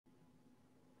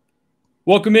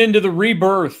Welcome into the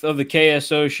rebirth of the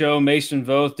KSO Show. Mason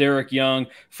Voth, Derek Young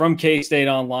from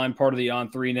K-StateOnline, part of the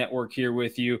On3 network, here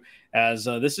with you as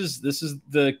this is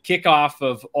the kickoff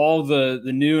of all the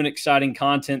new and exciting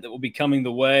content that will be coming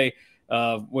the way,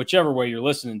 whichever way you're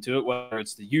listening to it, whether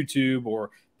it's the YouTube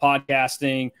or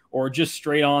podcasting or just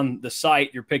straight on the site.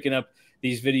 You're picking up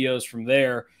these videos from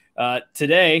there.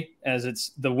 Today, as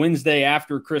it's the Wednesday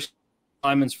after Chris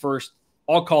Klieman's first,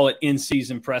 I'll call it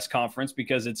in-season press conference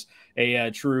because it's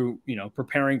a true,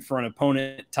 preparing for an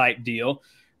opponent type deal.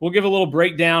 We'll give a little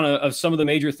breakdown of some of the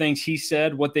major things he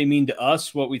said, what they mean to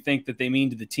us, what we think that they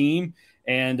mean to the team.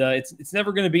 And it's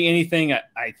never going to be anything,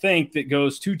 I think, that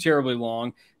goes too terribly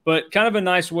long, but kind of a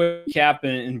nice way to cap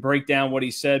and break down what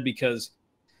he said, because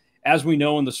as we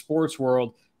know in the sports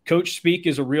world, coach speak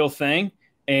is a real thing.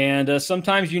 And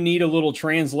sometimes you need a little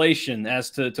translation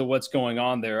as to what's going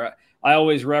on there. I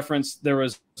always reference there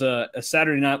was a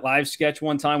Saturday Night Live sketch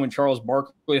one time when Charles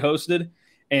Barkley hosted,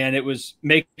 and it was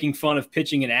making fun of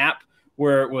pitching an app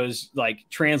where it was like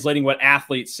translating what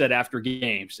athletes said after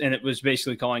games. And it was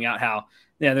basically calling out how,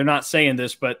 they're not saying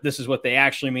this, but this is what they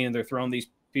actually mean, and they're throwing these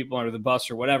people under the bus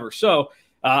or whatever. So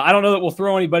I don't know that we'll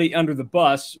throw anybody under the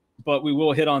bus, but we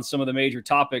will hit on some of the major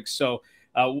topics. So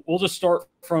we'll just start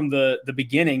from the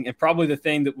beginning, and probably the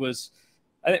thing that was,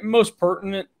 I think, most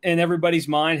pertinent in everybody's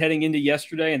mind heading into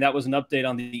yesterday, and that was an update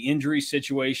on the injury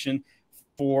situation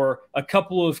for a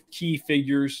couple of key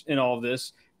figures in all of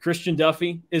this. Christian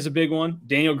Duffy is a big one.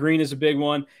 Daniel Green is a big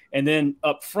one. And then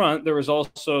up front, there was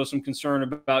also some concern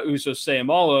about Uso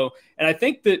Seumalo. And I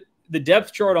think that the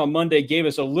depth chart on Monday gave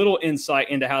us a little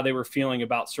insight into how they were feeling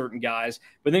about certain guys.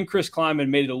 But then Chris Klieman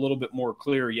made it a little bit more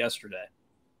clear yesterday.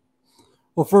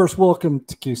 Well, first, welcome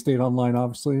to K-StateOnline.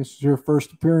 Obviously, this is your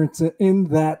first appearance in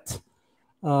that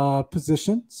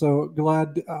position. So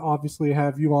glad, obviously, to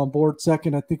have you on board.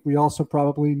 Second, I think we also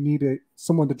probably need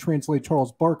someone to translate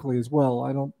Charles Barkley as well.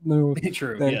 I don't know.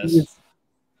 True, that yes.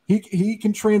 He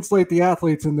can translate the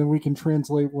athletes, and then we can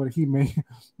translate what he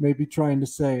may be trying to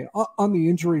say. On the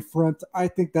injury front, I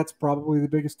think that's probably the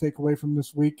biggest takeaway from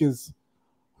this week is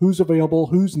who's available,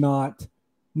 who's not.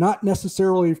 Not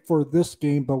necessarily for this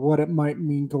game, but what it might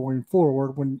mean going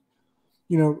forward when,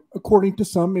 according to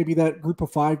some, maybe that group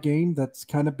of 5 game that's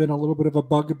kind of been a little bit of a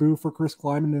bugaboo for Chris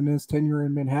Klieman in his tenure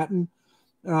in Manhattan.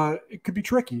 It could be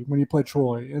tricky when you play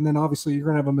Troy. And then obviously you're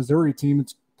going to have a Missouri team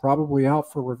that's probably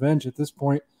out for revenge at this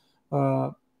point,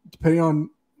 depending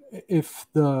on if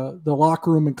the locker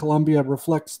room in Columbia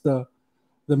reflects the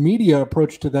media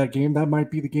approach to that game. That might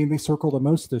be the game they circle the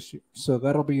most this year. So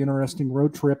that'll be an interesting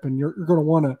road trip, and you're going to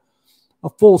want a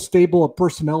full stable of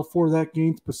personnel for that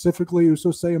game, specifically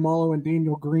Uso Seumalo and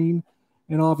Daniel Green,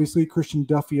 and obviously Christian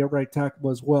Duffy at right tackle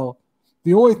as well.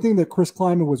 The only thing that Chris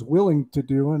Klieman was willing to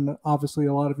do, and obviously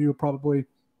a lot of you probably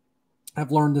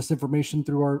have learned this information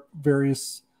through our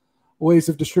various ways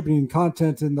of distributing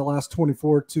content in the last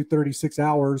 24 to 36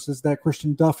 hours, is that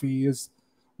Christian Duffy is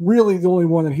really the only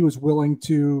one that he was willing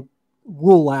to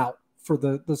rule out for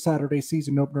the Saturday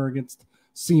season opener against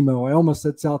SEMO. I almost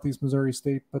said Southeast Missouri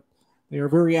State, but they are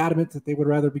very adamant that they would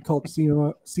rather be called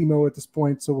SEMO at this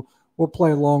point. So we'll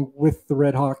play along with the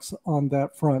Red Hawks on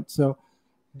that front. So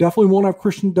definitely won't have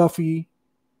Christian Duffy.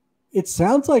 It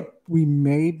sounds like we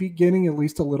may be getting at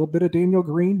least a little bit of Daniel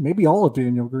Green, maybe all of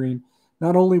Daniel Green.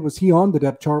 Not only was he on the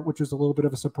depth chart, which was a little bit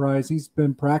of a surprise, he's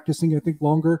been practicing, I think,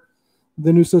 longer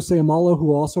than Uso Seumalo,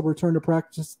 who also returned to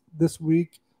practice this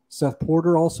week. Seth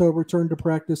Porter also returned to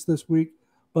practice this week.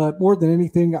 But more than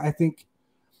anything, I think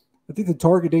the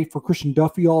target date for Christian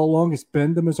Duffy all along has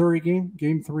been the Missouri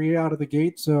game 3 out of the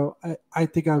gate. So I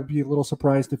think I would be a little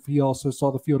surprised if he also saw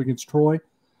the field against Troy.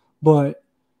 But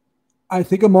I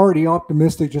think I'm already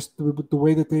optimistic just the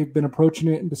way that they've been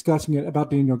approaching it and discussing it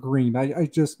about Daniel Green. I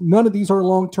just, none of these are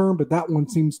long-term, but that one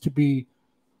seems to be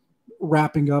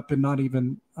wrapping up and not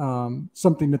even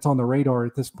something that's on the radar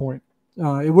at this point.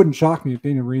 It wouldn't shock me if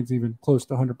Daniel Green's even close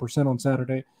to 100% on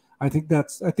Saturday. I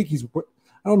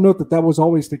don't know that was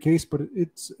always the case, but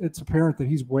it's apparent that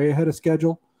he's way ahead of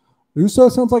schedule. Uso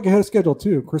sounds like ahead of schedule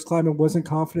too. Chris Klieman wasn't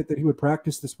confident that he would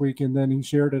practice this week, and then he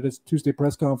shared at his Tuesday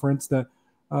press conference that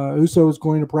Uso is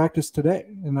going to practice today,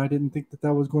 and I didn't think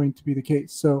that was going to be the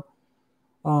case. So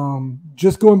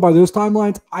just going by those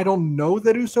timelines, I don't know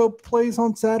that Uso plays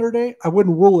on Saturday. I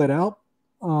wouldn't rule it out,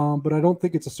 but I don't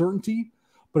think it's a certainty.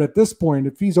 But at this point,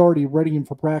 if he's already readying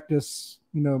for practice,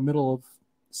 middle of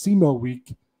SEMO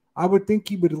week, I would think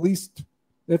he would at least,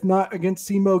 if not against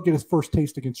SEMO, get his first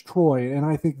taste against Troy. And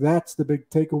I think that's the big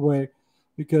takeaway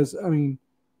because,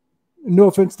 no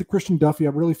offense to Christian Duffy, I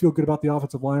really feel good about the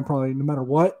offensive line probably no matter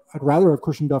what. I'd rather have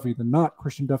Christian Duffy than not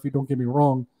Christian Duffy, don't get me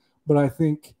wrong. But I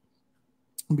think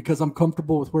because I'm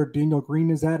comfortable with where Daniel Green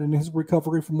is at in his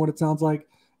recovery. From what it sounds like,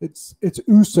 it's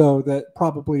Uso that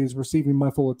probably is receiving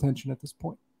my full attention at this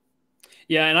point.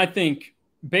 Yeah, and I think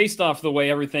based off the way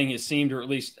everything has seemed, or at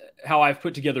least how I've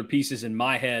put together pieces in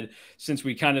my head since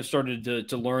we kind of started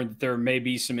to learn that there may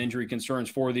be some injury concerns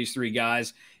for these three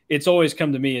guys, it's always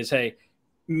come to me as, hey,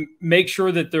 make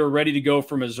sure that they're ready to go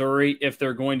for Missouri if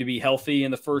they're going to be healthy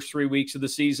in the first 3 weeks of the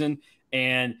season.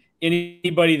 And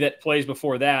anybody that plays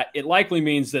before that, it likely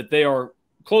means that they are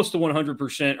close to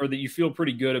 100%, or that you feel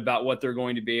pretty good about what they're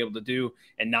going to be able to do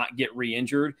and not get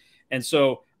re-injured. And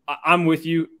so I'm with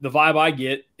you. The vibe I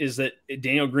get is that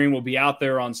Daniel Green will be out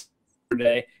there on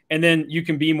Saturday, and then you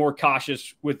can be more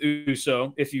cautious with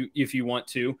Uso if you want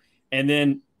to. And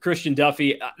then Christian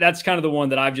Duffy, that's kind of the one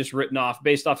that I've just written off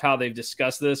based off how they've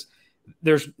discussed this.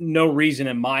 There's no reason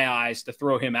in my eyes to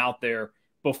throw him out there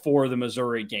before the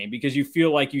Missouri game, because you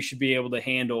feel like you should be able to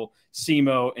handle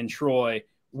Simo and Troy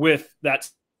with that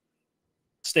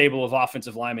stable of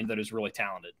offensive linemen that is really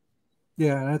talented.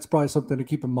 Yeah, that's probably something to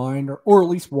keep in mind, or at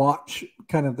least watch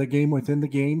kind of the game within the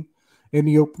game in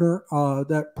the opener.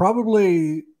 That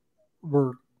probably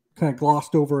were kind of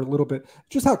glossed over a little bit.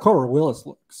 Just how Carver Willis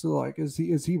looks. So, like, is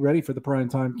he ready for the prime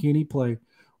time? Can he play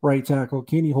right tackle?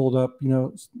 Can he hold up?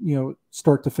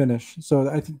 Start to finish. So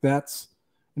I think that's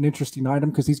an interesting item,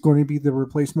 because he's going to be the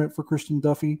replacement for Christian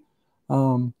Duffy.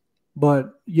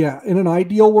 But yeah, in an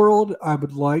ideal world, I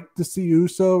would like to see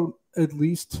Uso at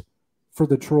least for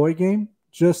the Troy game,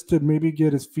 just to maybe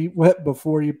get his feet wet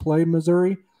before you play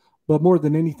Missouri. But more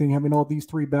than anything, having all these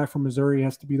three back from Missouri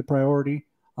has to be the priority.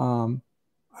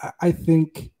 I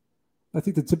think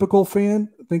the typical fan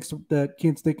thinks that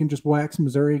Kansas State can just wax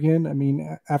Missouri again. I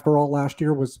mean, after all, last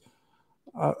year was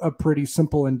a pretty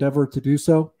simple endeavor to do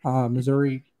so.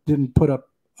 Missouri didn't put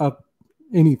up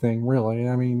anything, really.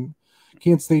 I mean,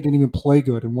 Kansas State didn't even play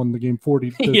good and won the game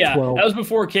 40-12. Yeah, that was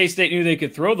before K-State knew they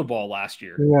could throw the ball last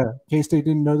year. Yeah, K-State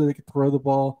didn't know that they could throw the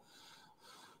ball.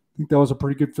 I think that was a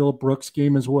pretty good Phillip Brooks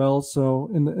game as well.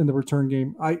 So in the return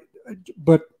game,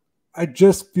 but I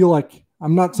just feel like,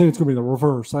 I'm not saying it's going to be the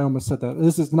reverse. I almost said that.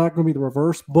 This is not going to be the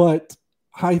reverse, but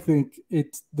I think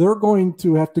they're going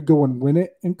to have to go and win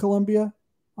it in Columbia.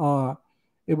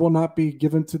 It will not be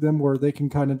given to them where they can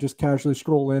kind of just casually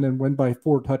scroll in and win by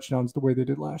 4 touchdowns the way they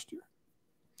did last year.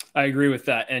 I agree with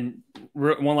that. And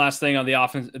one last thing on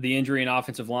the injury and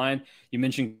offensive line. You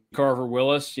mentioned Carver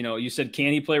Willis. You said,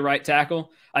 can he play right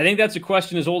tackle? I think that's a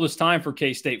question as old as time for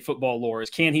K-State football lore, is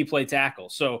can he play tackle?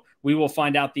 So we will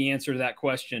find out the answer to that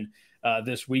question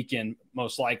this weekend,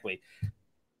 most likely.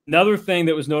 Another thing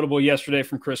that was notable yesterday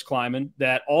from Chris Klieman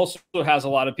that also has a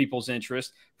lot of people's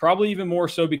interest, probably even more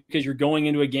so because you're going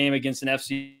into a game against an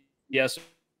FCS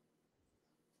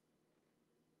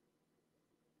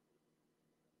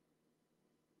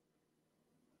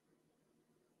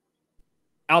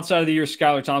outside of the year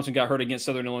Skylar Thompson got hurt against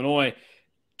Southern Illinois.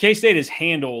 K-State has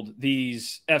handled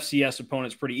these FCS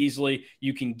opponents pretty easily.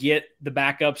 You can get the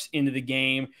backups into the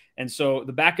game. And so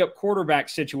the backup quarterback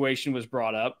situation was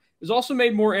brought up. It was also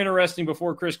made more interesting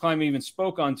before Chris Klieman even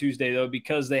spoke on Tuesday, though,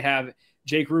 because they have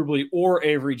Jake Rubley or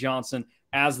Avery Johnson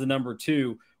as the number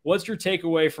 2. What's your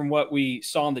takeaway from what we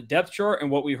saw on the depth chart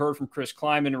and what we heard from Chris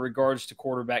Klieman in regards to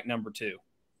quarterback number 2?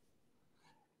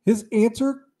 His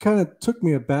answer kind of took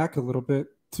me aback a little bit,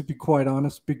 to be quite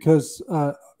honest, because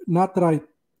not that I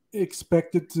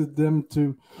expected them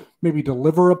to maybe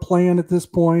deliver a plan at this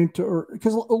point, or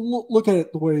because look at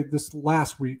it the way this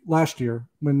last year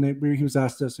when he was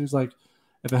asked this, he's like,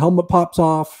 if a helmet pops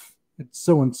off, it's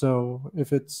so and so.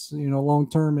 If it's long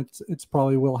term, it's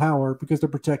probably Will Howard, because they're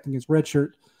protecting his red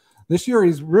shirt. This year,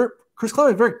 Chris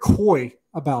Klieman is very coy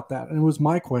about that, and it was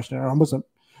my question. I wasn't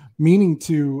meaning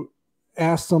to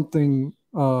ask something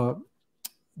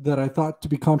that I thought to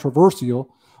be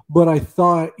controversial, but I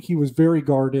thought he was very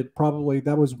guarded. Probably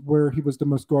that was where he was the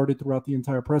most guarded throughout the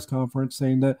entire press conference,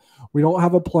 saying that we don't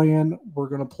have a plan. We're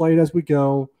going to play it as we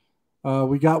go.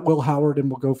 We got Will Howard, and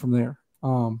we'll go from there.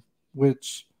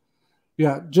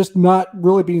 Just not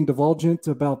really being divulgent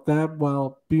about that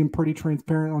while being pretty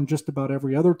transparent on just about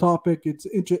every other topic. It's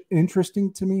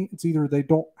interesting to me. It's either they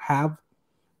don't have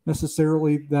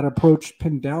necessarily that approach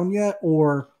pinned down yet,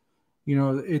 or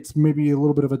it's maybe a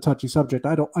little bit of a touchy subject.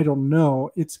 I don't know.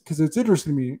 It's because it's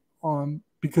interesting to me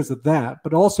because of that,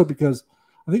 but also because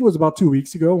I think it was about 2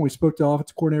 weeks ago when we spoke to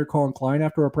offensive coordinator Colin Klein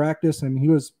after our practice, and he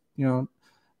was, not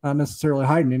necessarily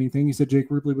hiding anything. He said Jake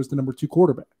Rubley was the number 2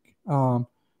 quarterback.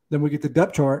 Then we get the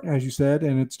depth chart, as you said,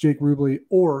 and it's Jake Rubley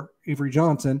or Avery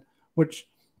Johnson, which,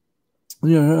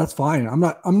 that's fine.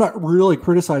 I'm not really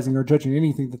criticizing or judging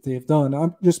anything that they have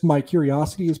done. My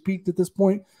curiosity is piqued at this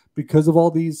point because of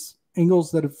all these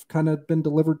angles that have kind of been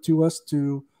delivered to us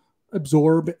to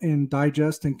absorb and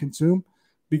digest and consume.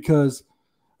 Because,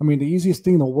 I mean, the easiest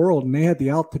thing in the world, and they had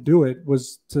the out to do it,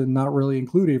 was to not really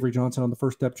include Avery Johnson on the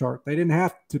first depth chart. They didn't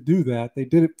have to do that. They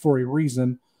did it for a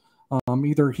reason.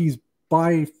 Either he's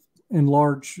by and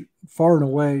large, far and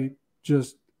away,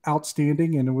 just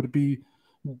outstanding, and it would be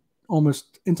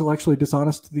almost intellectually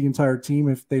dishonest to the entire team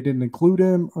if they didn't include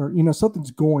him, or, you know,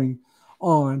 something's going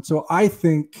on. So I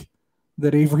think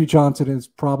that Avery Johnson is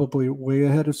probably way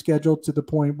ahead of schedule to the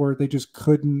point where they just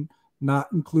couldn't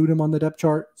not include him on the depth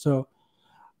chart. So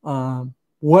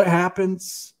what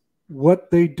happens, what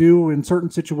they do in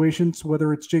certain situations,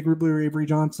 whether it's Jake Rubley or Avery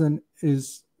Johnson,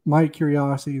 is my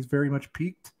curiosity is very much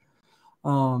piqued.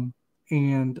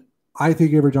 And I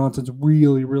think Avery Johnson's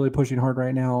really, really pushing hard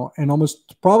right now, and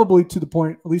almost probably to the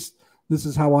point, at least this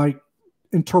is how I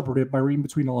interpret it by reading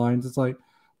between the lines. It's like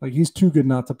he's too good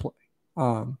not to play.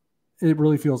 It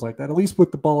really feels like that, at least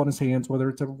with the ball in his hands, whether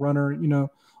it's a runner, you know,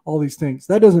 all these things.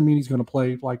 That doesn't mean he's going to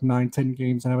play like 9-10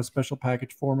 games and have a special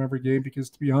package for him every game,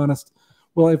 because, to be honest,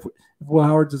 well, if Will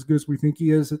Howard's as good as we think he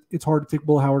is, it's hard to take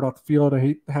Will Howard off the field. I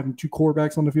hate having two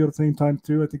quarterbacks on the field at the same time,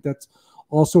 too. I think that's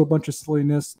also a bunch of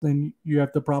silliness. Then you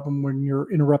have the problem when you're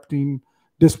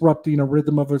disrupting a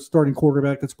rhythm of a starting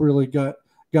quarterback that's really got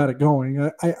it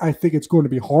going. I think it's going to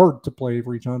be hard to play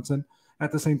Avery Johnson.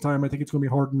 At the same time, I think it's going to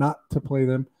be hard not to play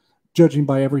them, judging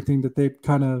by everything that they've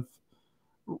kind of,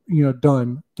 you know,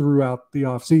 done throughout the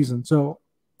offseason. So,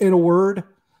 in a word,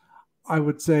 I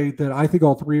would say that I think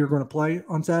all three are going to play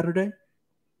on Saturday.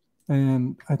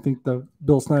 And I think the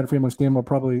Bill Snyder family stand will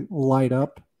probably light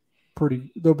up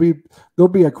pretty. There'll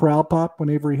be a crowd pop when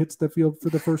Avery hits the field for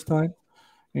the first time.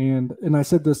 And I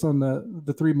said this on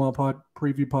the 3 Mile Pod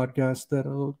preview podcast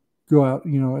that'll go out,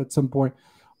 you know, at some point.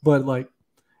 But like,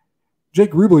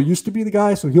 Jake Rubley used to be the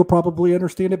guy, so he'll probably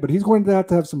understand it, but he's going to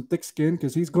have some thick skin,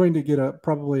 because he's going to get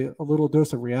probably a little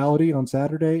dose of reality on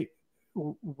Saturday,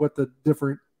 what the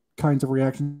different kinds of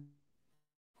reactions.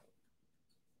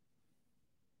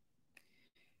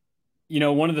 You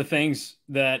know, one of the things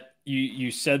that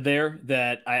you said there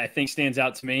that I think stands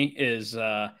out to me is,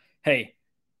 hey,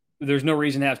 there's no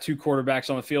reason to have two quarterbacks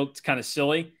on the field. It's kind of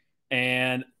silly.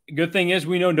 And good thing is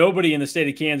we know nobody in the state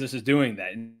of Kansas is doing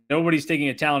that. Nobody's taking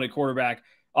a talented quarterback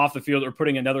off the field or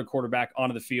putting another quarterback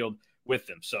onto the field with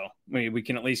them. So we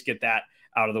can at least get that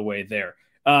out of the way there.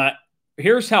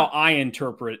 Here's how I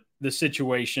interpret the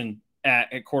situation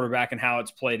at quarterback and how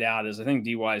it's played out. Is I think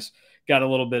DY's got a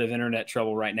little bit of internet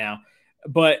trouble right now,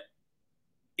 but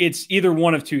it's either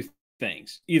one of two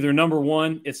things. Either number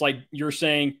one, it's like you're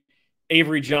saying,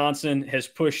 Avery Johnson has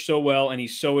pushed so well and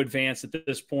he's so advanced at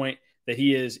this point that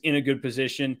he is in a good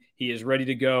position. He is ready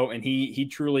to go, and he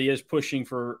truly is pushing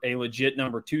for a legit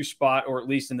number 2 spot, or at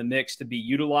least in the mix to be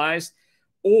utilized.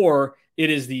 Or it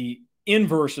is the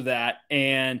inverse of that,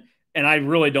 and I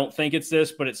really don't think it's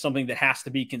this, but it's something that has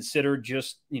to be considered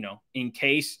just, you know, in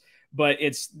case. But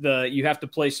it's you have to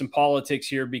play some politics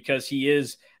here, because he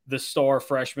is the star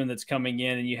freshman that's coming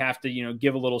in, and you have to, you know,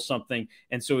 give a little something.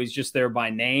 And so he's just there by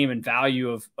name and value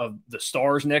of the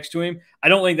stars next to him. I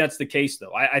don't think that's the case,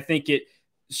 though. I think it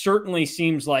certainly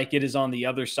seems like it is on the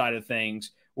other side of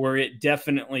things, where it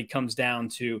definitely comes down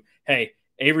to, hey,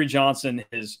 Avery Johnson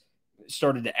has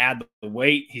started to add the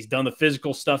weight. He's done the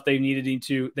physical stuff they needed him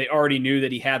to. They already knew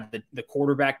that he had the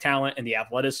quarterback talent and the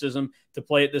athleticism to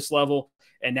play at this level.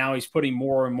 And now he's putting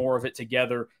more and more of it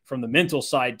together from the mental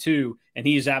side too. And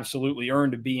he's absolutely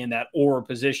earned to be in that or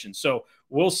position. So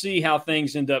we'll see how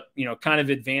things end up, you know, kind of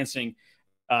advancing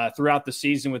throughout the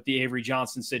season with the Avery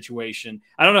Johnson situation.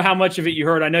 I don't know how much of it you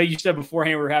heard. I know you said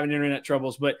beforehand we were having internet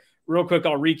troubles, but real quick,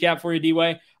 I'll recap for you,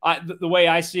 D-Way. The way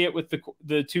I see it with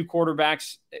the two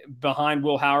quarterbacks behind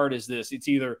Will Howard is this.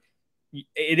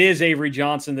 It is Avery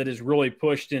Johnson that has really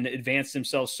pushed and advanced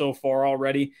himself so far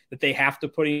already that they have to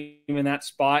put him in that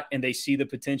spot, and they see the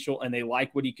potential and they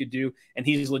like what he could do. And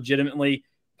he's legitimately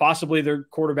possibly their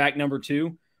quarterback number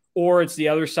 2, or it's the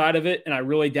other side of it. And I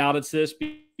really doubt it's this,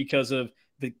 because of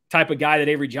the type of guy that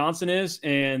Avery Johnson is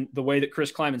and the way that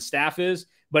Chris Klieman's staff is.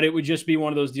 But it would just be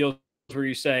one of those deals where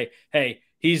you say, hey,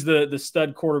 he's the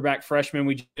stud quarterback freshman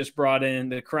we just brought in,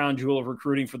 the crown jewel of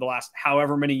recruiting for the last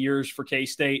however many years for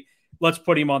K-State. Let's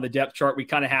put him on the depth chart. We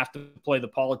kind of have to play the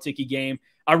politicky game.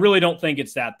 I really don't think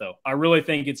it's that, though. I really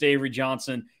think it's Avery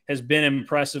Johnson has been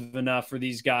impressive enough for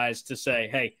these guys to say,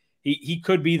 hey, he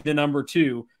could be the number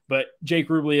 2, but Jake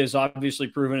Rubley has obviously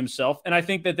proven himself. And I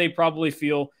think that they probably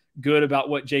feel good about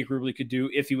what Jake Rubley could do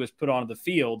if he was put onto the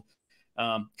field.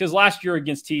 Because last year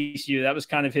against TCU, that was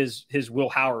kind of his Will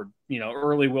Howard, you know,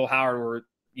 early Will Howard, where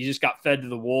you just got fed to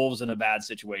the wolves in a bad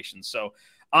situation. So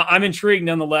I'm intrigued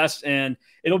nonetheless, and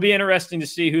it'll be interesting to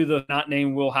see who the not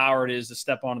named Will Howard is to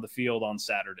step onto the field on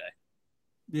Saturday.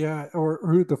 Yeah, or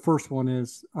who the first one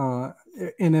is,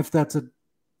 and if that's a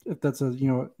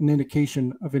an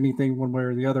indication of anything one way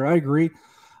or the other. I agree.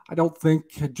 I don't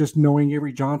think just knowing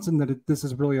Avery Johnson that this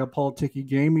is really a politicky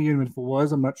game. Even if it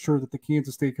was, I'm not sure that the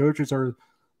Kansas State coaches are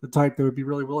the type that would be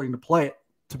really willing to play it,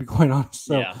 to be quite honest.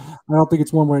 So yeah. I don't think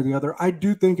it's one way or the other. I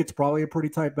do think it's probably a pretty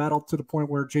tight battle to the point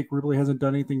where Jake Rubley hasn't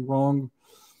done anything wrong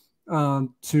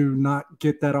to not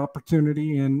get that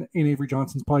opportunity, and Avery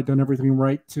Johnson's probably done everything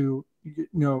right to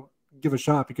give a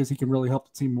shot because he can really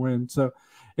help the team win. So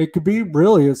it could be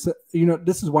really,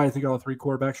 this is why I think all three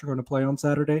quarterbacks are going to play on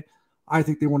Saturday. I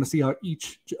think they want to see how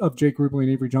each of Jake Rubley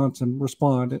and Avery Johnson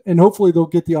respond, and hopefully they'll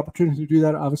get the opportunity to do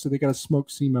that. Obviously, they got to smoke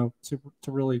SEMO to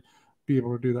really be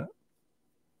able to do that.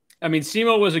 I mean,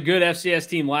 SEMO was a good FCS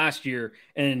team last year,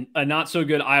 and a not so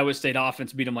good Iowa State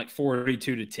offense beat them like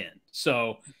 42-10.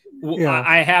 So yeah.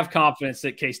 I have confidence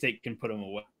that K-State can put them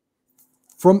away.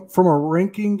 From a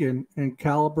ranking and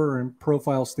caliber and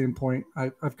profile standpoint,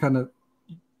 I've kind of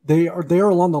they are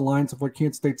along the lines of what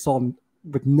Kansas State saw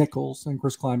with Nichols and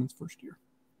Chris Klieman's first year.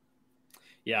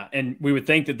 Yeah, and we would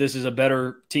think that this is a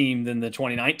better team than the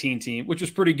 2019 team, which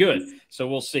was pretty good. So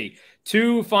we'll see.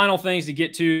 Two final things to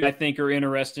get to I think are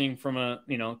interesting from a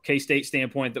K-State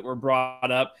standpoint that were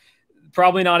brought up.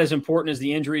 Probably not as important as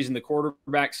the injuries in the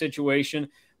quarterback situation,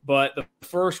 but the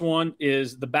first one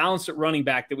is the balance at running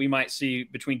back that we might see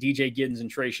between DJ Giddens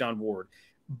and Treshaun Ward.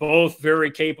 Both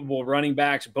very capable running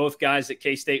backs, both guys that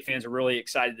K-State fans are really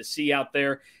excited to see out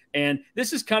there. And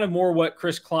this is kind of more what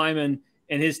Chris Klieman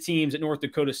and his teams at North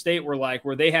Dakota State were like,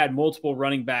 where they had multiple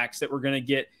running backs that were going to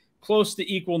get close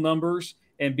to equal numbers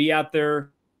and be out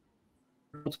there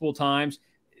multiple times.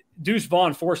 Deuce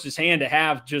Vaughn forced his hand to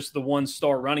have just the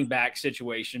one-star running back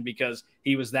situation because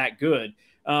he was that good.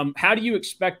 How do you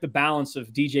expect the balance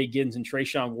of DJ Giddens and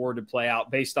Treshaun Ward to play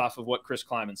out based off of what Chris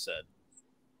Klieman said?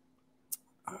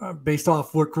 Based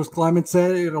off what Chris Klieman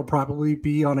said, it'll probably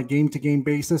be on a game-to-game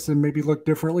basis and maybe look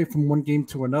differently from one game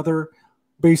to another.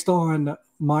 Based on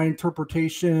my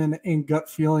interpretation and gut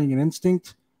feeling and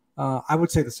instinct, I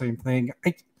would say the same thing.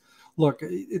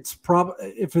 It's probably,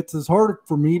 if it's as hard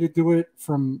for me to do it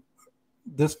from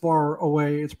this far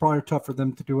away, it's probably tough for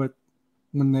them to do it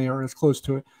when they are as close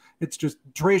to it. It's just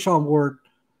Treshaun Ward,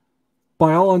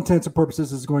 by all intents and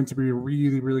purposes, is going to be a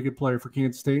really, really good player for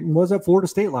Kansas State and was at Florida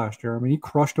State last year. I mean, he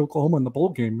crushed Oklahoma in the bowl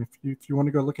game. If you want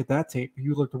to go look at that tape, he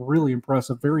looked really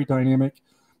impressive, very dynamic,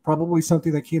 probably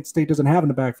something that Kansas State doesn't have in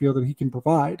the backfield that he can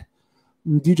provide.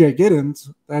 And DJ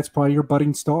Giddens, that's probably your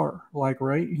budding star,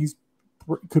 right? He's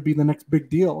could be the next big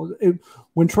deal.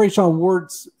 When Treshaun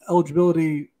Ward's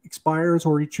eligibility expires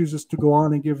or he chooses to go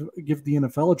on and give the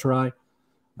NFL a try,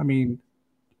 I mean,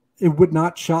 it would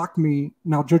not shock me.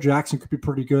 Now, Joe Jackson could be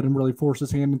pretty good and really force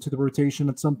his hand into the rotation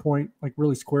at some point, like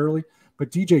really squarely. But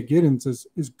DJ Giddens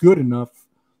is good enough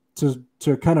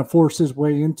to kind of force his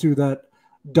way into that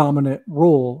dominant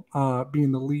role,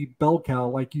 being the lead bell cow,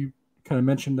 like you kind of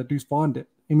mentioned that Deuce Vaughn did.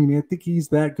 I mean, I think he's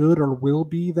that good or will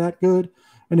be that good.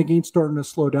 And the game's starting to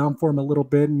slow down for him a little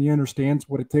bit, and he understands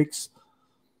what it takes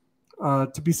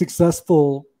to be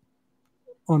successful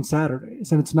on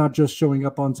Saturdays. And it's not just showing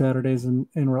up on Saturdays and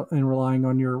relying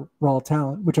on your raw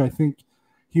talent, which I think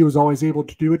he was always able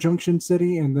to do at Junction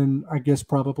City. And then I guess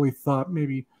probably thought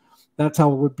maybe that's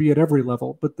how it would be at every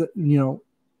level. But,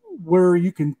 where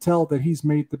you can tell that he's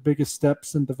made the biggest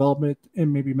steps in development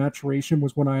and maybe maturation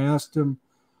was when I asked him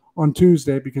on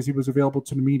Tuesday, because he was available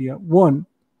to the media. One,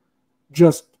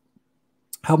 just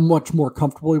how much more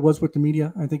comfortable he was with the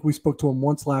media. I think we spoke to him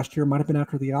once last year, might have been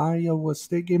after the Iowa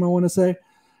State game, I want to say.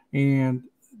 And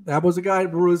that was a guy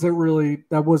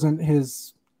that wasn't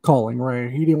his calling,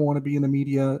 right? He didn't want to be in the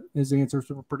media. His answers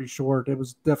were pretty short. It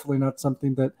was definitely not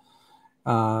something that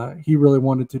he really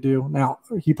wanted to do. Now,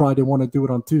 he probably didn't want to do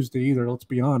it on Tuesday either, let's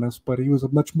be honest, but he was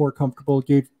much more comfortable,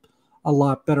 gave a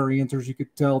lot better answers. You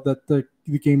could tell that the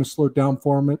game has slowed down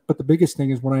for him. But the biggest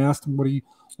thing is when I asked him what he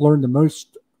learned the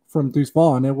most from Deuce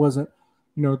Vaughn, it wasn't,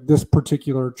 this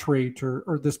particular trait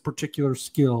or this particular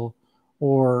skill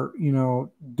or,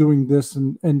 doing this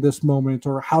in this moment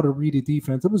or how to read a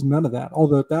defense. It was none of that,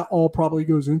 although that all probably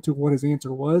goes into what his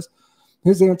answer was.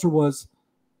 His answer was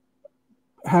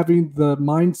having the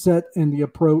mindset and the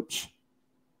approach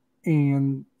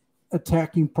and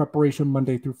attacking preparation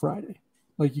Monday through Friday.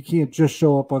 Like, you can't just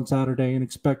show up on Saturday and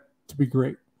expect to be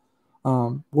great.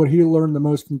 What he learned the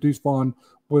most from Deuce Vaughn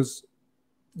was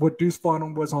what Deuce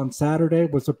Vaughn was on Saturday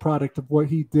was a product of what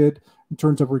he did in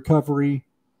terms of recovery,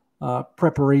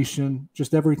 preparation,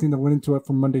 just everything that went into it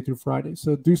from Monday through Friday.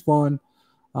 So Deuce Vaughn,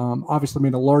 obviously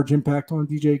made a large impact on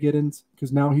DJ Giddens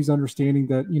because now he's understanding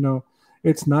that,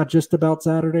 it's not just about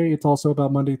Saturday, it's also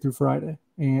about Monday through Friday.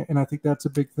 And I think that's a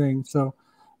big thing. So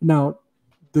now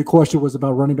the question was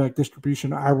about running back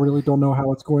distribution. I really don't know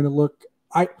how it's going to look.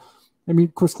 I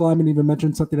mean, Chris Klieman even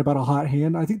mentioned something about a hot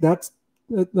hand. I think that's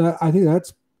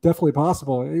definitely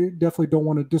possible. You definitely don't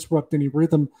want to disrupt any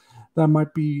rhythm that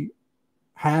might be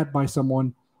had by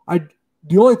someone.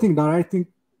 The only thing that I think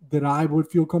that I would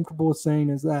feel comfortable with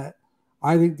saying is that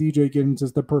I think DJ Giddens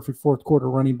is the perfect fourth quarter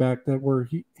running back, that where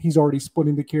he's already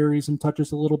splitting the carries and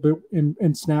touches a little bit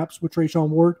in snaps with Trayshawn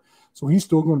Ward. So he's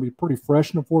still going to be pretty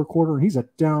fresh in the fourth quarter, and he's a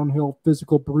downhill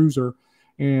physical bruiser.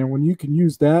 And when you can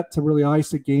use that to really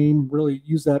ice a game, really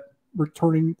use that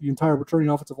the entire returning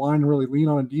offensive line and really lean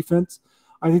on a defense,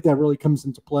 I think that really comes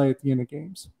into play at the end of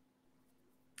games.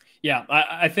 Yeah,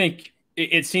 I think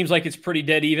it seems like it's pretty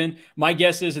dead even. My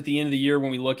guess is at the end of the year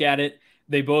when we look at it,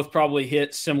 they both probably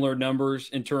hit similar numbers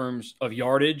in terms of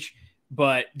yardage,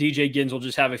 but DJ Giddens will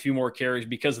just have a few more carries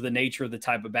because of the nature of the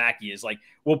type of back he is. Like,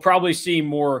 we'll probably see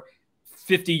more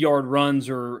 50-yard runs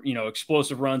or,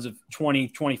 explosive runs of 20,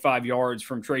 25 yards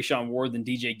from Trayshawn Ward than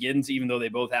DJ Giddens, even though they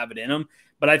both have it in them.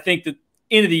 But I think that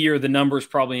end of the year, the numbers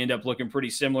probably end up looking pretty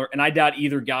similar. And I doubt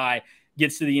either guy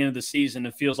gets to the end of the season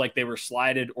and feels like they were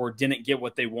slighted or didn't get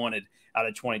what they wanted out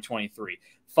of 2023.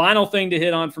 Final thing to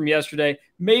hit on from yesterday,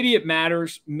 maybe it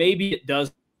matters, maybe it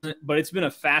doesn't, but it's been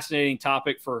a fascinating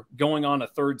topic for going on a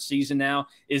third season now,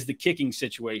 is the kicking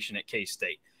situation at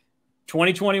K-State.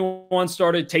 2021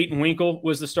 started, Tate and Winkle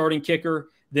was the starting kicker.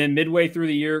 Then midway through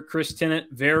the year, Chris Tennant,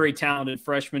 very talented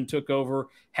freshman, took over,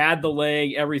 had the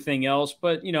leg, everything else,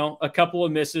 but, a couple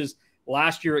of misses.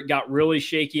 Last year, it got really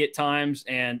shaky at times,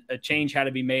 and a change had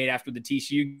to be made after the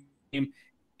TCU game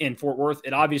in Fort Worth.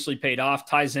 It obviously paid off.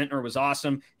 Ty Zentner was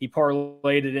awesome. He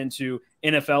parlayed it into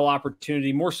NFL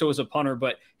opportunity, more so as a punter,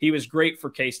 but he was great for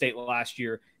K-State last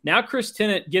year. Now Chris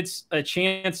Tennant gets a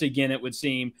chance again, it would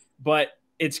seem, but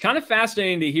it's kind of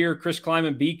fascinating to hear Chris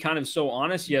Klieman be kind of so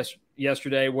honest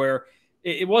yesterday, where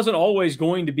it wasn't always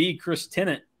going to be Chris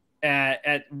Tennant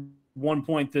at one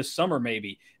point this summer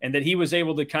maybe, and that he was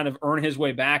able to kind of earn his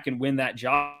way back and win that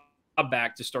job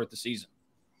back to start the season.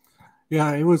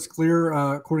 Yeah, it was clear,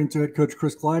 according to head coach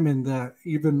Chris Klieman, that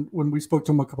even when we spoke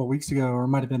to him a couple of weeks ago, or it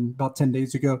might have been about 10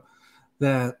 days ago,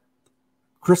 that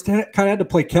Chris Tennant kind of had to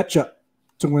play catch up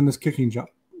to win this kicking job.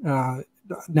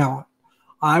 Now,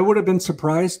 I would have been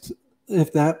surprised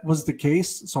if that was the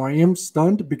case. So I am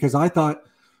stunned because I thought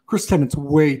Chris Tennant's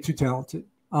way too talented,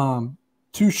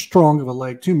 too strong of a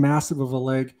leg, too massive of a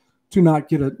leg to not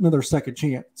get another second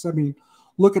chance. I mean,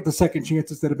 look at the second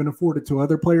chances that have been afforded to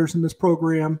other players in this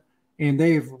program, and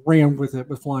they've ran with it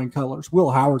with flying colors.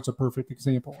 Will Howard's a perfect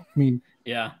example. I mean,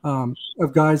 yeah,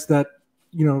 of guys that,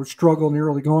 struggle in the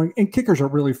early going, and kickers are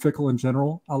really fickle in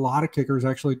general. A lot of kickers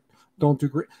actually don't do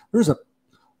great. There's a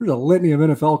litany of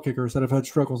NFL kickers that have had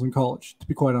struggles in college, to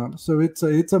be quite honest. So it's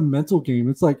a mental game.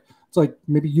 It's like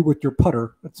maybe you with your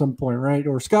putter at some point, right?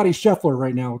 Or Scotty Scheffler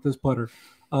right now with his putter.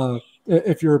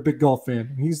 If you're a big golf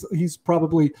fan, he's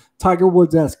probably Tiger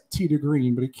Woods-esque tee to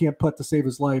green, but he can't putt to save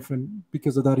his life, and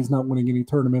because of that, he's not winning any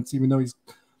tournaments, even though he's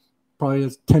probably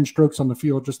has 10 strokes on the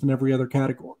field just in every other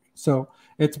category. So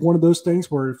it's one of those things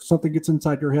where if something gets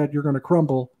inside your head, you're going to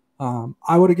crumble.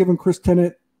 I would have given Chris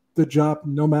Tennant the job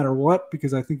no matter what,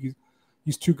 because I think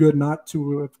he's too good not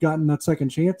to have gotten that second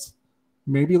chance.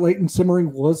 Maybe Leighton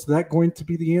Simmering was that going to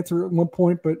be the answer at one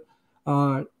point, but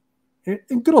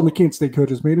and good on the Kansas State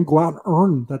coaches, made him go out and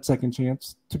earn that second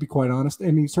chance, to be quite honest,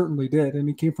 and he certainly did. And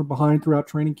he came from behind throughout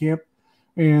training camp,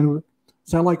 and it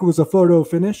sounded like it was a photo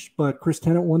finish, but Chris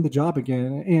Tennant won the job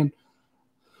again. And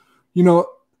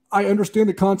I understand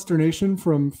the consternation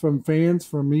from fans,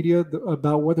 from media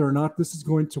about whether or not this is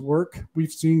going to work.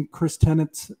 We've seen Chris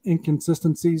Tennant's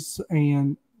inconsistencies,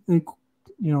 and it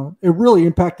really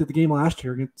impacted the game last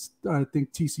year against, I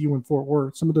think, TCU and Fort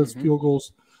Worth. Some of those field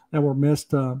goals that were missed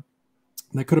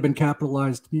that could have been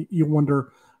capitalized. You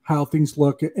wonder how things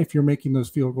look if you're making those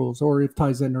field goals, or if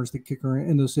Ty Zentner is the kicker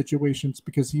in those situations,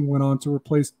 because he went on to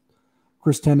replace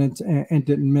Chris Tennant and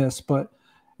didn't miss. But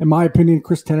in my opinion,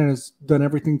 Chris Tennant has done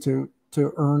everything to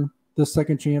earn this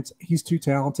second chance. He's too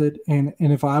talented, and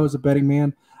if I was a betting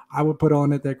man, I would put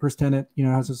on it that Chris Tennant,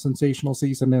 has a sensational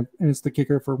season and it's the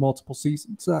kicker for multiple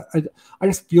seasons. I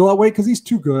just feel that way because he's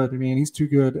too good. I mean, he's too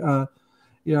good.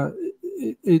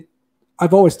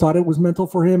 I've always thought it was mental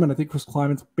for him, and I think Chris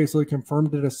Klieman's basically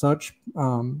confirmed it as such.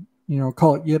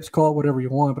 Call it yips, call it whatever you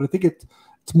want, but I think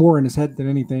it's more in his head than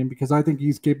anything, because I think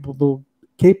he's capable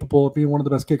of being one of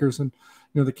the best kickers in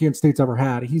the Kansas State's ever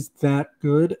had. He's that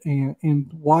good,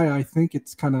 and why I think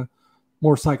it's kind of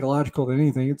more psychological than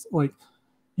anything. It's like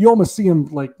you almost see him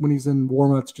like when he's in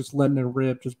warmups, just letting it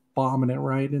rip, just bombing it,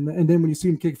 right? And then when you see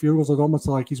him kick field goals, it's almost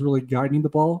like he's really guiding the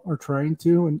ball or trying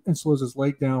to, and slows his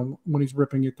leg down when he's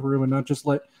ripping it through and not just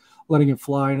letting it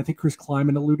fly. And I think Chris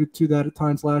Klieman alluded to that at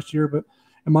times last year. But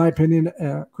in my opinion,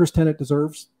 Chris Tennant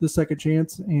deserves the second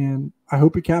chance, and I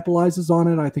hope he capitalizes on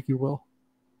it. I think he will.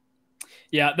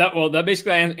 Yeah, that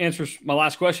basically answers my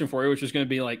last question for you, which was going to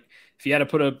be like, if you had to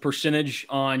put a percentage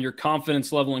on your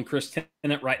confidence level in Chris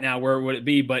Tennant right now, where would it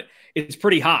be? But it's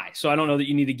pretty high, so I don't know that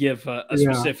you need to give a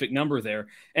specific number there.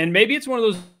 And maybe it's one of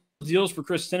those deals for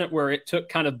Chris Tennant where it took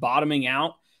kind of bottoming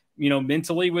out,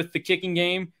 mentally with the kicking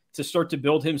game to start to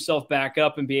build himself back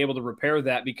up and be able to repair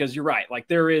that, because you're right. Like,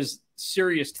 there is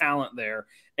serious talent there,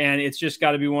 and it's just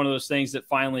got to be one of those things that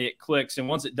finally it clicks. And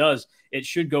once it does, it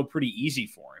should go pretty easy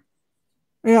for him.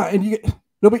 Yeah. And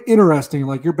it'll be interesting.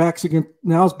 Like, his back's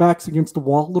against the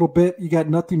wall a little bit. You got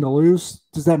nothing to lose.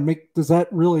 Does that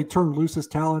really turn loose his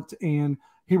talent and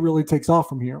he really takes off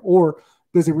from here? Or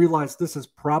does he realize this is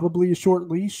probably a short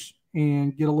leash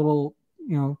and get a little,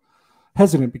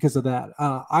 hesitant because of that?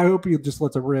 I hope he just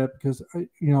lets it rip, because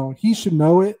he should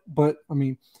know it. But I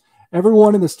mean,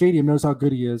 everyone in the stadium knows how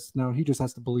good he is. Now he just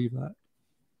has to believe that.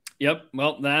 Yep.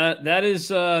 Well, that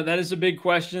is a big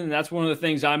question. That's one of the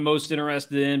things I'm most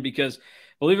interested in, because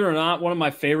believe it or not, one of my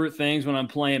favorite things when I'm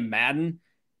playing Madden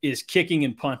is kicking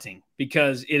and punting,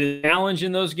 because it is a challenge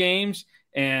in those games.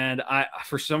 And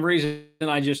for some reason,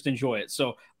 I just enjoy it.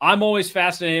 So I'm always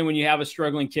fascinated when you have a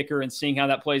struggling kicker and seeing how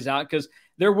that plays out, because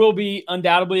there will be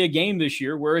undoubtedly a game this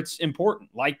year where it's important,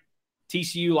 like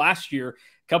TCU last year.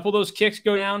 A couple of those kicks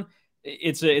go down.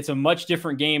 It's a much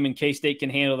different game, and K-State can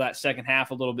handle that second half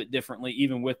a little bit differently,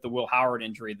 even with the Will Howard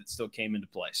injury that still came into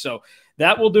play. So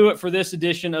that will do it for this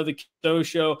edition of the KSO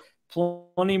Show.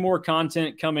 Plenty more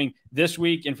content coming this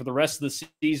week and for the rest of the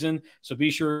season. So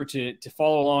be sure to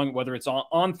follow along, whether it's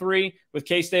on 3 with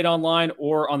K-State Online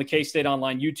or on the K-State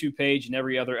Online YouTube page and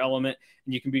every other element.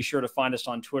 And you can be sure to find us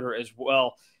on Twitter as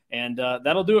well. And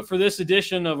that'll do it for this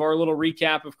edition of our little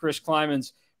recap of Chris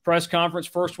Klieman's press conference.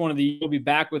 First one of the year. We'll be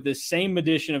back with this same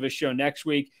edition of a show next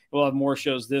week. We'll have more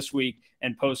shows this week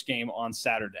and post game on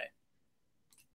Saturday.